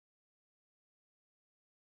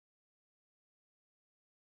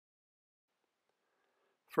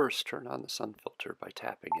First, turn on the sun filter by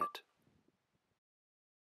tapping it.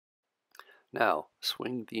 Now,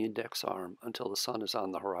 swing the index arm until the sun is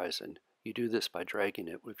on the horizon. You do this by dragging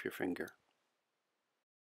it with your finger.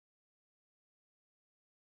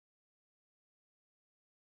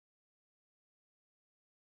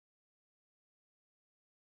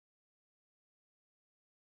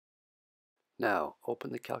 Now,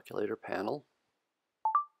 open the calculator panel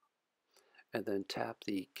and then tap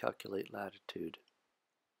the Calculate Latitude.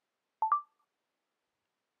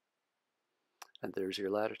 And there's your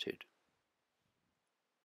latitude.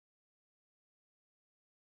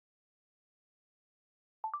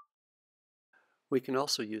 We can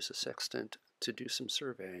also use a sextant to do some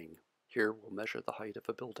surveying. Here we'll measure the height of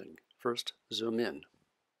a building. First, zoom in.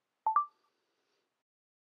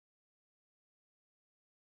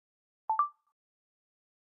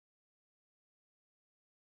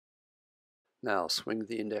 Now swing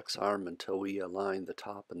the index arm until we align the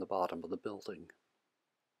top and the bottom of the building.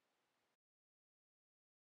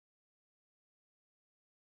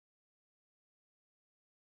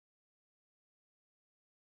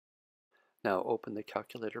 Now open the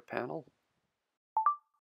calculator panel.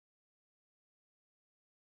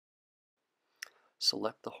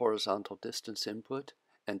 Select the horizontal distance input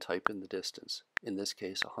and type in the distance, in this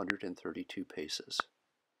case 132 paces.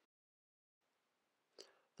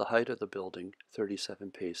 The height of the building, 37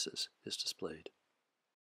 paces, is displayed.